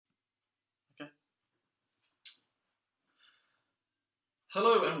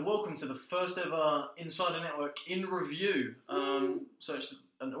Hello and welcome to the first ever Insider Network in review. So it's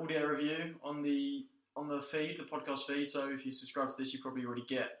an audio review on the feed, the podcast feed. So if you subscribe to this, you probably already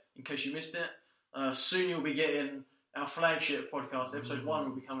get. In case you missed it, soon you'll be getting our flagship podcast. Episode 1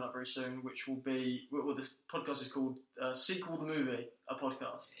 will be coming up very soon, which will be this podcast is called Sequel the Movie, a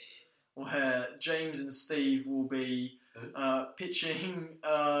podcast where James and Steve will be pitching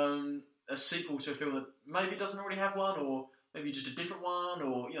a sequel to a film that maybe doesn't already have one, or maybe just a different one,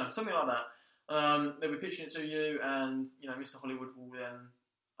 or something like that. They'll be pitching it to you, and Mr. Hollywood will then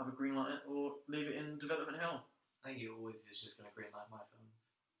either greenlight it or leave it in development hell. I think he always is just going to greenlight my films.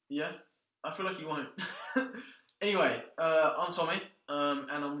 Yeah, I feel like he won't. Anyway, I'm Tommy, and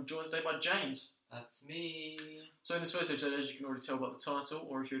I'm joined today by James. That's me. So in this first episode, as you can already tell by the title,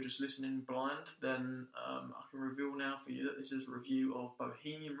 or if you're just listening blind, then I can reveal now for you that this is a review of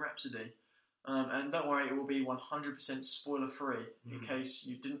Bohemian Rhapsody. And don't worry, it will be 100% spoiler free in case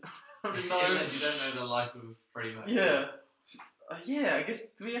you didn't already know. Unless you don't know the life of Freddie Mercury. Yeah. I guess,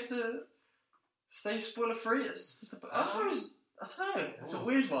 do we have to stay spoiler free? I suppose, I don't know. It's a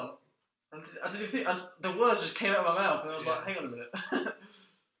weird one. I didn't think the words just came out of my mouth, and I was like, "Hang on a minute."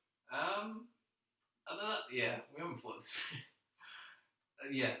 I don't know. Yeah, we haven't thought this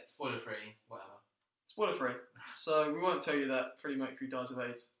through. Yeah, spoiler free. Whatever. Spoiler free. So we won't tell you that Freddie Mercury dies of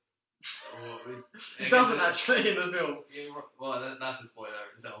AIDS. It doesn't actually in the film. Well, that's a spoiler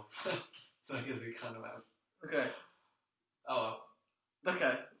itself. So I guess we kind of have. Okay. Oh well.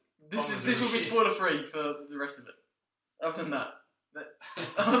 Okay. This will be spoiler free for the rest of it. Other than that.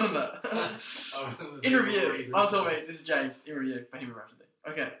 In review. I'm Tommy. This is James. In review. Bohemian Rhapsody.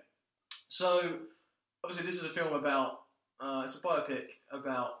 Okay. So obviously this is a film about. It's a biopic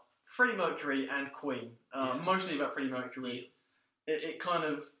about Freddie Mercury and Queen. Mostly about Freddie Mercury. Yes. It kind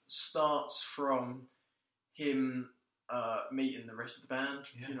of starts from him meeting the rest of the band,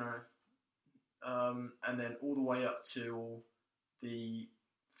 and then all the way up to the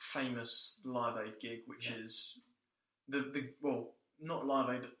famous Live Aid gig, which is not Live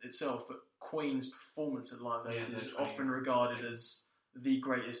Aid itself, but Queen's performance at Live Aid is often regarded as the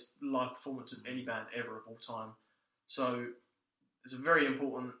greatest live performance of any band ever of all time. So it's a very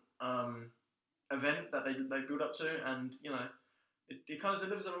important event that they build up to, and it kind of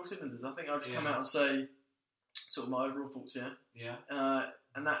delivers on all cylinders. I think I'll just come out and say sort of my overall thoughts here. Yeah.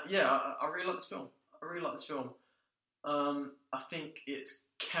 And that, I really like this film. I think it's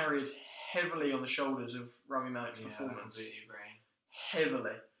carried heavily on the shoulders of Rami Malek's performance. I completely agree.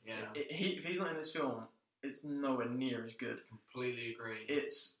 Heavily. Yeah. If he's not in this film, it's nowhere near as good. Completely agree.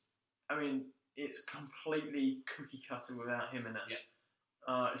 It's completely cookie cutter without him in it.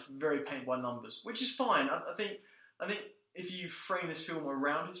 Yeah. It's very paint by numbers, which is fine. I think if you frame this film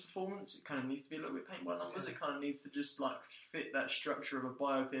around his performance, it kind of needs to be a little bit paint by numbers. Yeah. It kind of needs to just fit that structure of a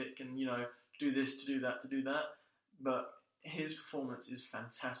biopic and do this to do that. But his performance is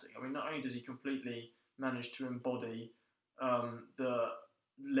fantastic. I mean, not only does he completely manage to embody the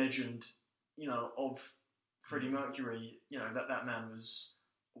legend, of Freddie Mercury. That man was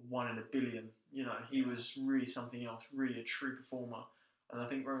one in a billion. He was really something else, really a true performer. And I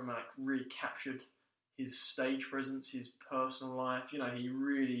think Rami Malek really captured his stage presence, his personal life. He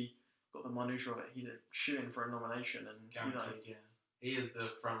really got the minutiae of it. He's a shoo-in for a nomination, and guaranteed, he is the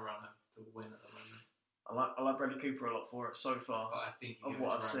front runner to win at the moment. I like Bradley Cooper a lot for it so far. But I think of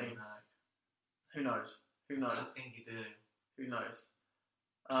what I've seen. Who knows? I think you do. Who knows?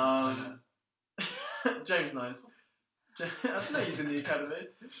 I know. James knows. I didn't know he's in the Academy.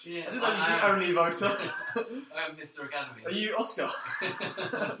 Yeah, I didn't know he's the only voter. I'm Mr. Academy. Are you Oscar?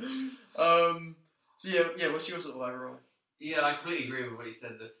 So what's your sort of overall? Yeah, I completely agree with what you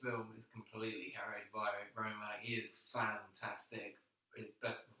said. The film is completely carried by Rami Malek. He is fantastic. His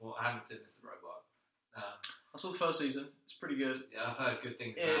best before. I haven't seen Mr. Robot. I saw the first season. It's pretty good. Yeah, I've heard good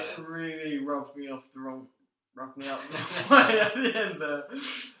things about it. It really rubbed me up the wrong way at the end there.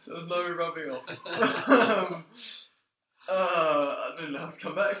 There was no rubbing off. I don't know how to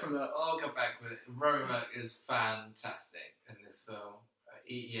come back from that. I'll come back with it. Rami Malek is fantastic in this film.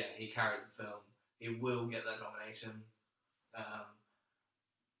 He carries the film. He will get that nomination.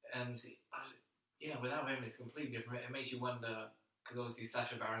 Without him, it's completely different. It makes you wonder, because obviously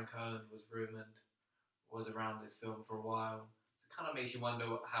Sacha Baron Cohen was around this film for a while. It kind of makes you wonder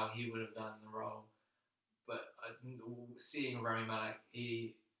how he would have done the role. But seeing Rami Malek,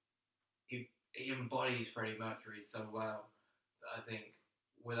 he embodies Freddie Mercury so well that I think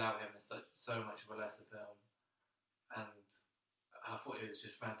without him, it's so much of a lesser film. And I thought it was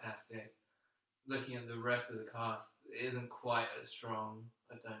just fantastic. Looking at the rest of the cast, it isn't quite as strong,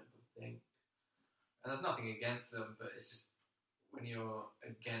 I don't think. And there's nothing against them, but it's just when you're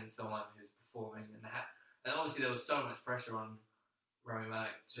against someone who's performing, and obviously there was so much pressure on Rami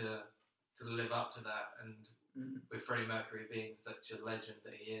Malek to live up to that, and with Freddie Mercury being such a legend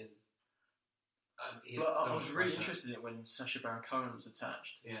that he is. I was really interested in it when Sacha Baron Cohen was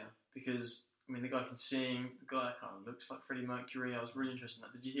attached. Yeah. Because, I mean, the guy can sing, the guy kind of looks like Freddie Mercury. I was really interested in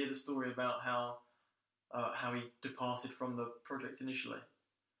that. Did you hear the story about how he departed from the project initially?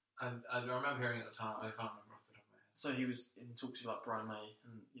 I remember hearing it at the time. I can't remember off the top of my head. So he was in talks with like Brian May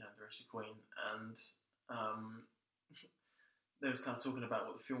and the rest of Queen, and they was kind of talking about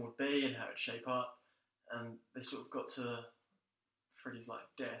what the film would be and how it'd shape up, and they sort of got to Freddie's like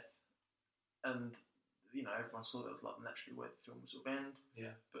death, and everyone saw that was like naturally where the film would sort of end.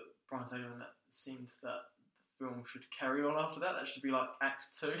 Yeah. But Brian Taylor and that seemed that the film should carry on after that. That should be like Act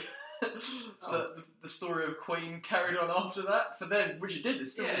 2. So that the story of Queen carried on after that for them, which it did.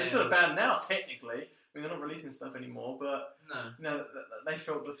 It's still a band now, technically. I mean, they're not releasing stuff anymore, but they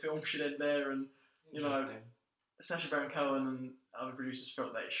felt the film should end there, and Sacha Baron Cohen and other producers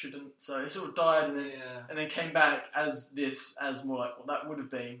felt that it shouldn't. So it sort of died, and then came back as more like what that would have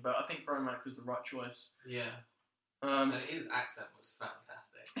been. But I think Brian Malek was the right choice. Yeah. And his accent was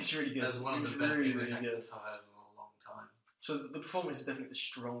fantastic. It's really good. That was one of the best English accents I've heard in a long time. So the performance is definitely the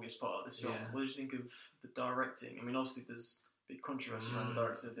strongest part of this film. Yeah. What did you think of the directing? I mean, obviously there's big controversy around the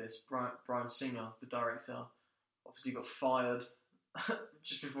director of this. Bryan Singer, the director, obviously got fired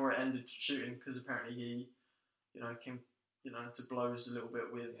just before it ended shooting because apparently he, came, to blows a little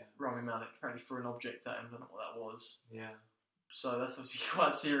bit with Rami Malek. Apparently threw an object at him. I don't know what that was. Yeah. So that's obviously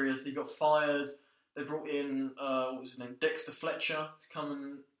quite serious. He got fired. They brought in what was his name, Dexter Fletcher, to come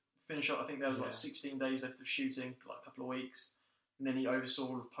and finish up. I think there was like 16 days left of shooting, like a couple of weeks, and then he oversaw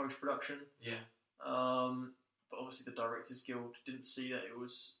all of post-production. Yeah. But obviously the Directors Guild didn't see that it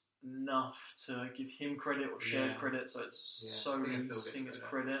was enough to give him credit or share credit, so it's solely Singer's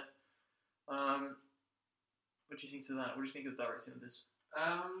credit. What do you think to that? What do you think of the directing of this?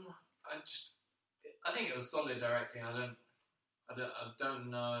 I think it was solid directing. I don't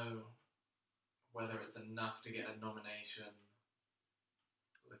know whether it's enough to get a nomination.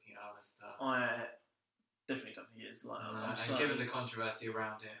 Looking at other stuff, I definitely don't think it is. And given the controversy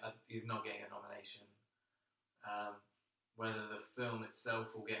around it, he's not getting a nomination. Whether the film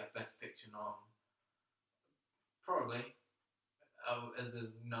itself will get a Best Picture nom, probably. As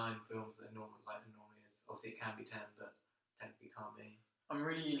there's 9 films that normally is. Obviously, it can be 10, but technically can't be. I'm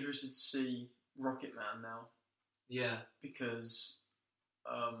really interested to see Rocket Man now. Yeah, because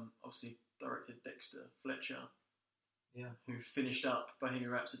obviously directed Dexter Fletcher. Yeah, who finished up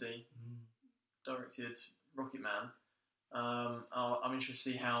Bohemian Rhapsody, directed Rocket Man. I'm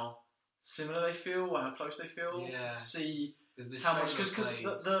interested to see how similar they feel, or how close they feel. Yeah. See how much, because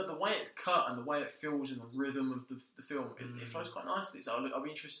the way it's cut and the way it feels and the rhythm of the film, it flows quite nicely. So I'll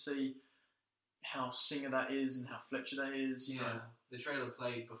be interested to see how Singer that is and how Fletcher that is. You know. The trailer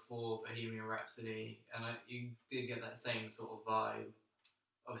played before Bohemian Rhapsody, and you did get that same sort of vibe.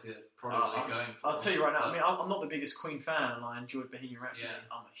 Obviously, that's probably what they're going for. I'll tell you right now, I mean, I'm not the biggest Queen fan, and I enjoyed Bohemian Rhapsody.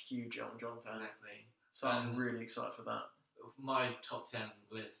 Yeah. I'm a huge Elton John fan. Exactly. So I'm really excited for that. My top 10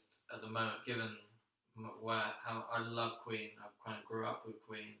 list at the moment, given how I love Queen, I kind of grew up with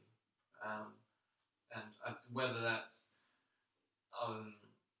Queen, and whether that's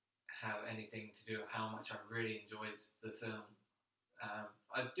have anything to do with how much I really enjoyed the film,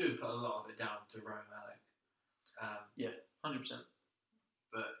 I do put a lot of it down to Rami Malek. 100%.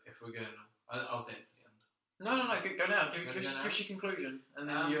 But if we're going, I'll say it to the end. No, go now. Give us your conclusion, and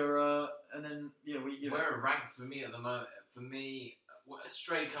then where it ranks for me at the moment. For me,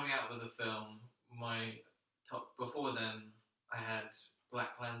 straight coming out with the film, my top before then, I had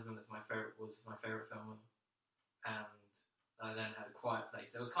Black Klansman as my favorite film, and I then had A Quiet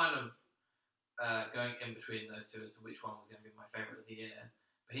Place. It was kind of going in between those two as to which one was going to be my favorite of the year.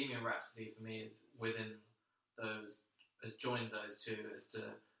 Bohemian Rhapsody for me is within those. Has joined those two as to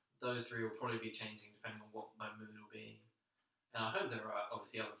those three will probably be changing depending on what my mood will be. And I hope there are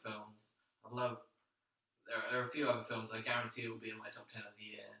obviously other films. There are a few other films I guarantee will be in my top 10 of the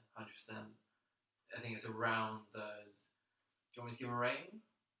year, 100%. I think it's around those. Do you want me to give a rating?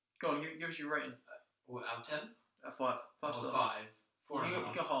 Go on, give us your rating. Out of 10? 5. 5 stars. 5. 4.5.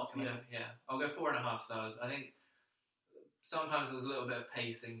 You got half, yeah. I'll go 4.5 stars. I think sometimes there's a little bit of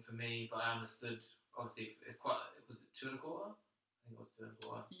pacing for me, but I understood. Obviously, it's quite. Was it 2.25? I think it was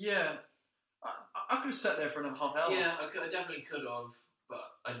 2.25. Yeah, I could have sat there for another half hour. Yeah, I definitely could have, but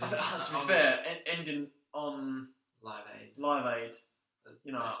I didn't. To be fair, ending on Live Aid.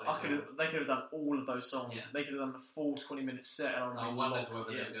 They could have done all of those songs. Yeah. They could have done the full 20-minute set. I wondered whether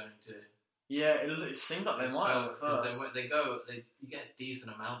they were going to. Yeah, it seemed like they might have at first. You get a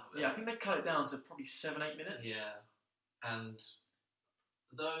decent amount of it. Yeah, I think they cut it down to probably 7-8 minutes. Yeah, and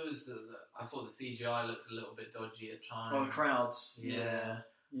I thought the CGI looked a little bit dodgy at times. Oh, the crowds. Yeah.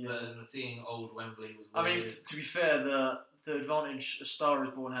 Yeah. But seeing old Wembley was weird. I mean, to be fair, the advantage A Star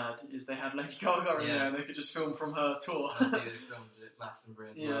Is Born had is they had Lady Gaga in there and they could just film from her tour. I see this filmed at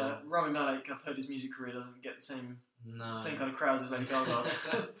Glastonbury as well. Rami Malek, I've heard his music career doesn't get the same kind of crowds as Lady Gaga's.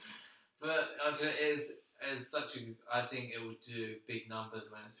 But it's such a... I think it would do big numbers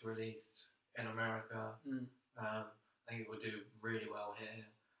when it's released in America. I think it would do really well here.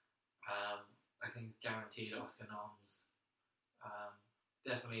 I think it's guaranteed Oscar noms.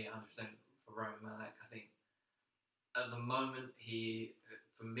 Definitely 100% for Rami Malek. I think at the moment he,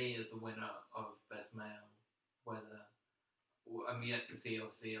 for me, is the winner of Best Male. Whether I'm yet to see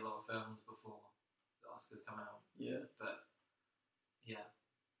obviously a lot of films before the Oscars come out. Yeah, but yeah,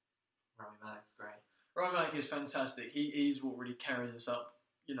 Rami Malek's great. Rami Malek is fantastic. He's what really carries us up.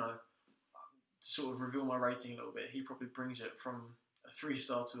 You know, to sort of reveal my rating a little bit, he probably brings it from a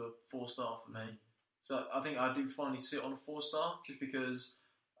 3-star to a 4-star for me. So I think I do finally sit on a 4-star just because,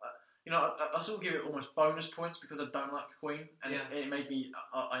 I sort of give it almost bonus points because I don't like Queen, and it made me.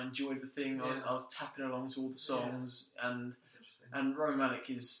 I enjoyed the thing. I was tapping along to all the songs, and Rami Malek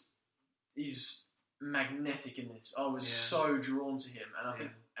he's magnetic in this. I was so drawn to him, and I think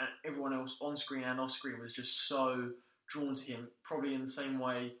everyone else on screen and off screen was just so drawn to him. Probably in the same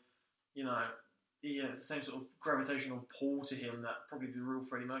way, he had the same sort of gravitational pull to him that probably the real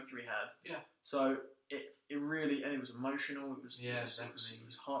Freddie Mercury had. Yeah. So it really, and it was emotional. It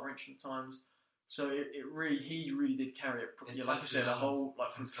was heart wrenching at times. So he really did carry it. Like I said, a whole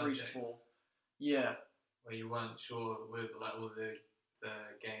from 3 to 4. Yeah. Where you weren't sure with all the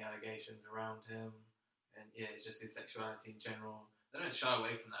gay allegations around him, and it's just his sexuality in general. They don't shy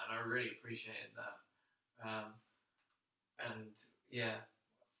away from that, and I really appreciated that. And yeah.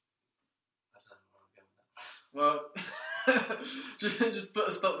 Well, just put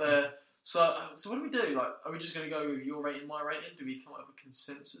a stop there. So what do we do? Like, are we just going to go with your rating, my rating? Do we come up with a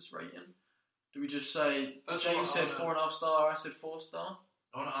consensus rating? Do we just say James said 4.5 star, I said 4-star?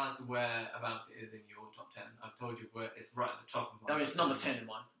 I want to ask whereabouts it is in your top 10. I've told you where it's right at the top of mine. I mean, it's number 10 in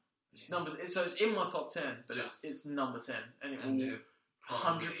mine. So it's in my top 10, but it's number 10, and it will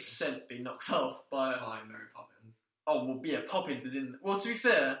 100% be knocked off by Mary Poppins. Oh well, yeah, Poppins is in. Well, to be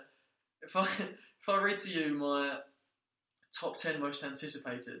fair, if I read to you my top 10 most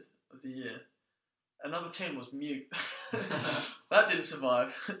anticipated of the year, and number 10 was Mute. That didn't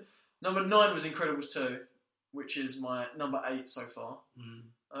survive. Number 9 was Incredibles 2, which is my number 8 so far.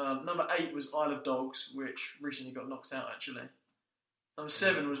 Number 8 was Isle of Dogs, which recently got knocked out actually. Number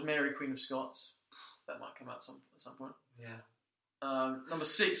 7 was Mary, Queen of Scots. That might come out at some point. Yeah. Number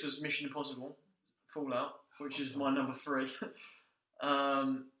 6 was Mission Impossible Fallout, which is my number 3.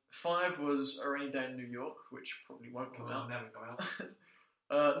 5 was A Rainy Day in New York, which probably won't come out. Never come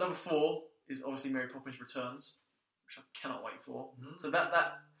out. Number 4 is obviously Mary Poppins Returns, which I cannot wait for. So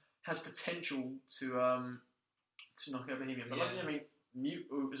that has potential to knock out Bohemian. But I mean, Mute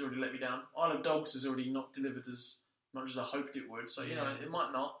has already let me down. Isle of Dogs has already not delivered as much as I hoped it would. So, it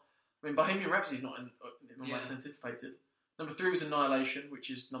might not. I mean, Bohemian Rhapsody's not in my most anticipated. Number 3 was Annihilation, which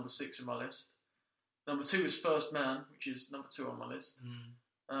is number 6 on my list. Number 2 was First Man, which is number 2 on my list.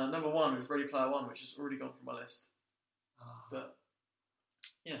 Number 1 was Ready Player One, which has already gone from my list. But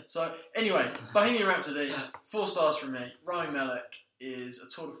yeah, so anyway, Bohemian Rhapsody, 4 stars from me. Rami Malek is a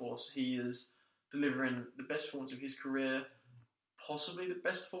tour de force. He is delivering the best performance of his career, possibly the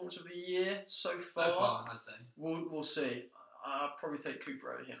best performance of the year so far. So far, I'd say. We'll see. I'll probably take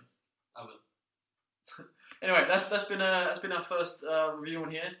Cooper over him. I would. Anyway, that's been our first review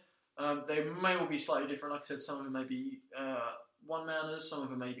on here. They may all be slightly different. Like I said, some of them may be one-maners, some of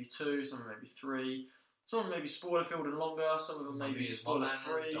them may be 2, some of them may be 3. Some of them may be spoiler-filled and longer, some of them may be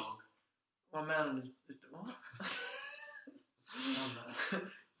spoiler-free. One man is what?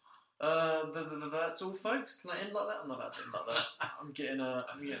 That's all, folks. Can I end like that? I'm not about to end like that. I'm getting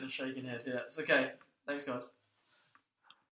a shaking head here. It's okay. Thanks, guys.